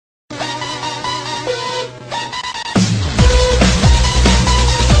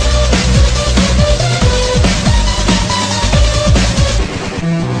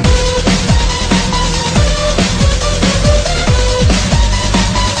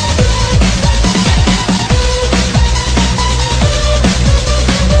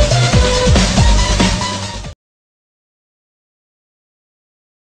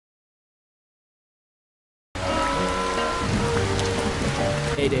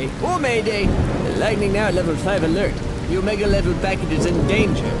Mayday. Oh, Mayday! The lightning now at level 5 alert. The Omega level packet is in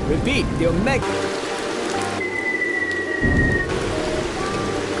danger. Repeat, the Omega...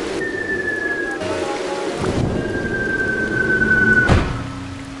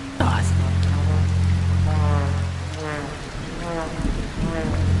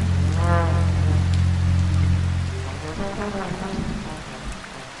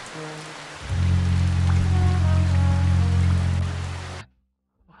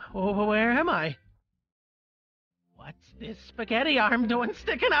 Where am I? What's this spaghetti arm doing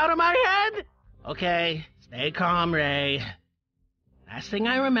sticking out of my head? Okay, stay calm, Ray. Last thing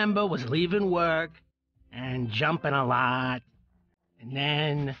I remember was leaving work and jumping a lot, and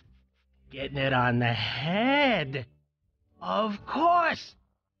then getting it on the head. Of course!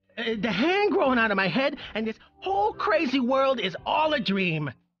 The hand growing out of my head, and this whole crazy world is all a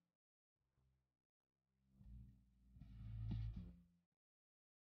dream.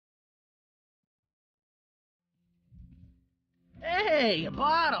 Hey, a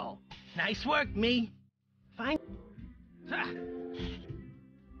bottle. Nice work, me. Fine.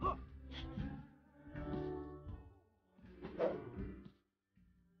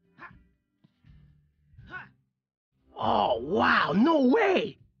 Oh, wow, no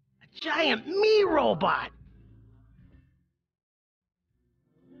way! A giant me robot!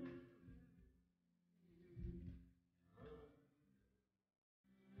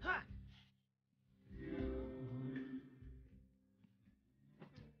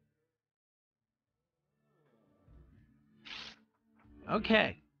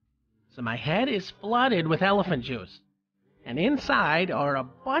 Okay, so my head is flooded with elephant juice, and inside are a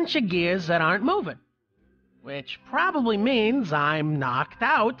bunch of gears that aren't moving, which probably means I'm knocked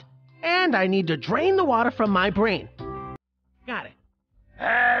out, and I need to drain the water from my brain. Got it.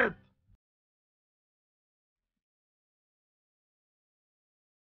 Help!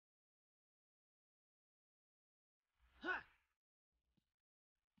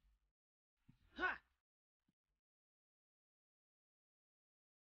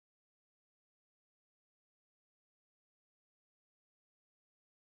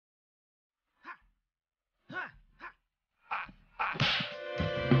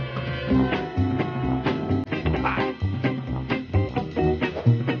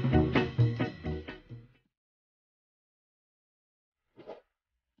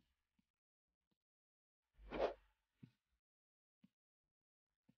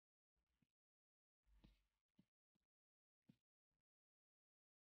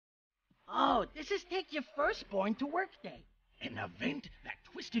 Oh, this is Take Your Firstborn to Work Day. An event that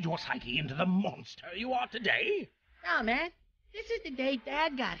twisted your psyche into the monster you are today? No, man. This is the day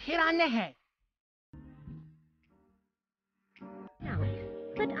Dad got hit on the head.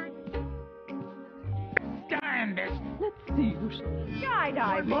 But I... Darn this. Let's see.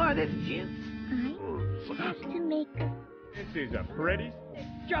 Skydive. More of this juice. I have to make... This is a pretty... This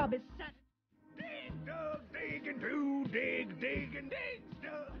job is set. Dig, dug, dig, and do, dig, dig, and dig,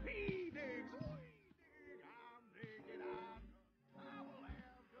 dug, he digs, we dig, I'm digging, I will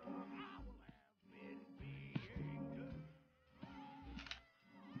have dug, I will have been being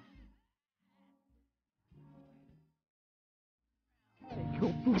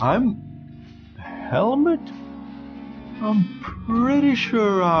dug. I'm... Helmet? I'm pretty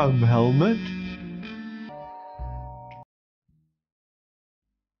sure I'm Helmet.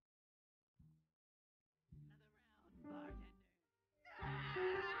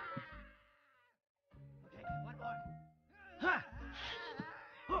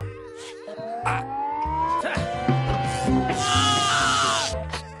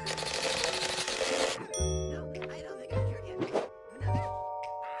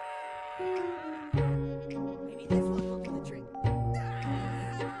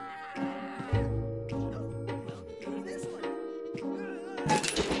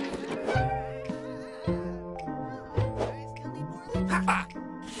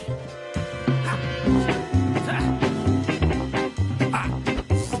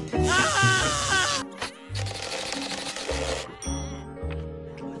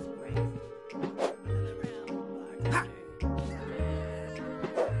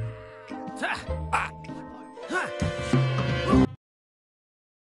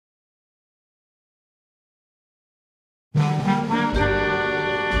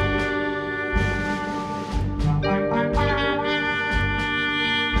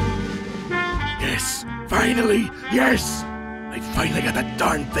 Finally, yes! I finally got that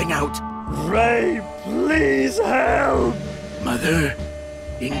darn thing out. Ray, please help! Mother,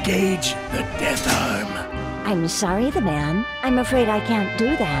 engage the death arm. I'm sorry, the man. I'm afraid I can't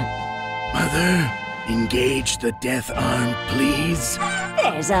do that. Mother, engage the death arm, please.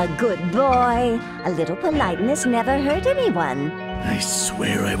 There There's a good boy. A little politeness never hurt anyone. I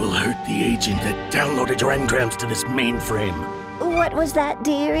swear I will hurt the agent that downloaded your engrams to this mainframe. What was that,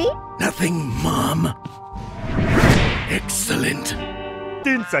 dearie? Nothing, Mom. Excellent.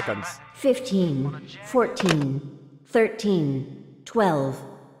 10 seconds. 15, 14, 13, 12,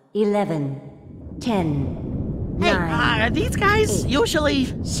 11, 10, Hey, 9, are these guys 8, usually,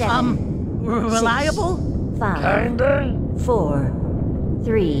 7, reliable? 5, 4,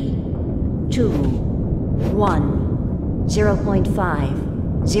 3, 2, 1,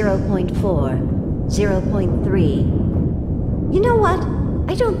 0.5, 0.4, 0.3. You know what?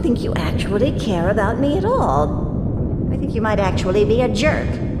 I don't think you actually care about me at all. I think you might actually be a jerk.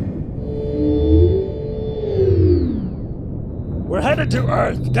 We're headed to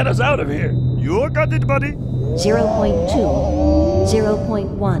Earth. Get us out of here. You got it, buddy. 0.2,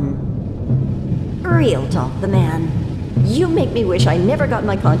 0.1. Real talk, the man. You make me wish I never got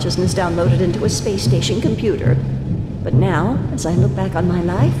my consciousness downloaded into a space station computer. But now, as I look back on my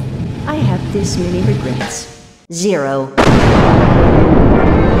life, I have this many regrets. 0.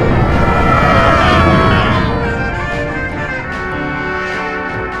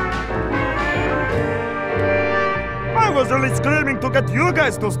 I was only screaming to get you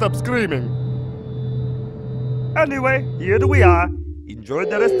guys to stop screaming. Anyway, here we are. Enjoy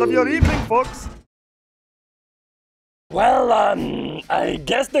the rest of your evening, folks. Well, I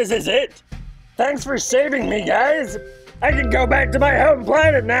guess this is it. Thanks for saving me, guys. I can go back to my home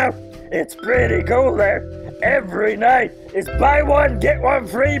planet now. It's pretty cool there. Every night is buy one, get one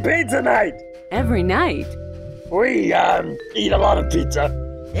free pizza night. Every night? We, eat a lot of pizza.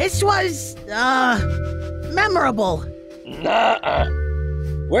 This was, memorable. Nuh-uh.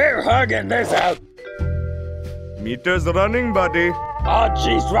 We're hugging this out. Meter's running, buddy. Oh,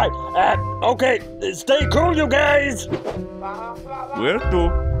 jeez, right. Okay, stay cool, you guys. Where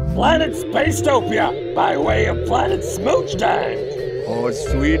to? Planet Spacetopia, by way of Planet Smooch Time. Oh,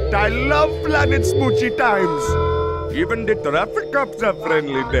 sweet. I love Planet Smoochy Times. Even the traffic cops are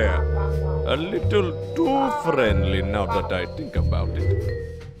friendly there. A little too friendly now that I think about it.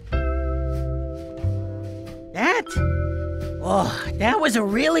 That was a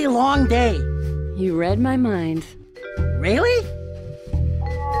really long day. You read my mind. Really?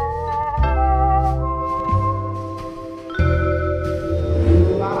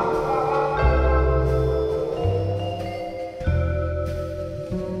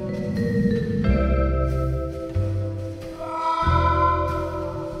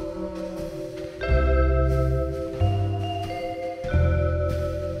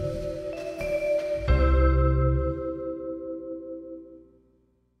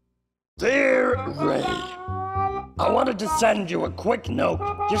 Dear Ray, I wanted to send you a quick note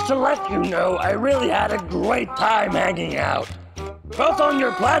just to let you know I really had a great time hanging out. Both on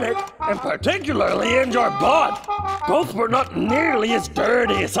your planet and particularly in your bod. Both were not nearly as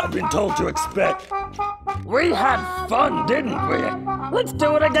dirty as I've been told to expect. We had fun, didn't we? Let's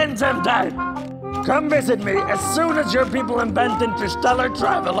do it again sometime. Come visit me as soon as your people invent interstellar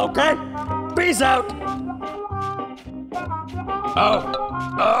travel, okay? Peace out.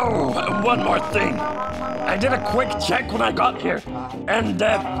 Oh, one more thing. I did a quick check when I got here, and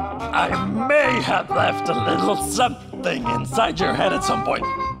I may have left a little something inside your head at some point.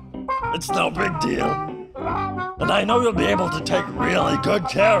 It's no big deal. And I know you'll be able to take really good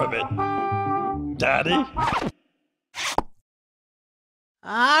care of it. Daddy?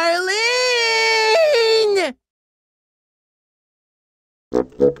 Arlene!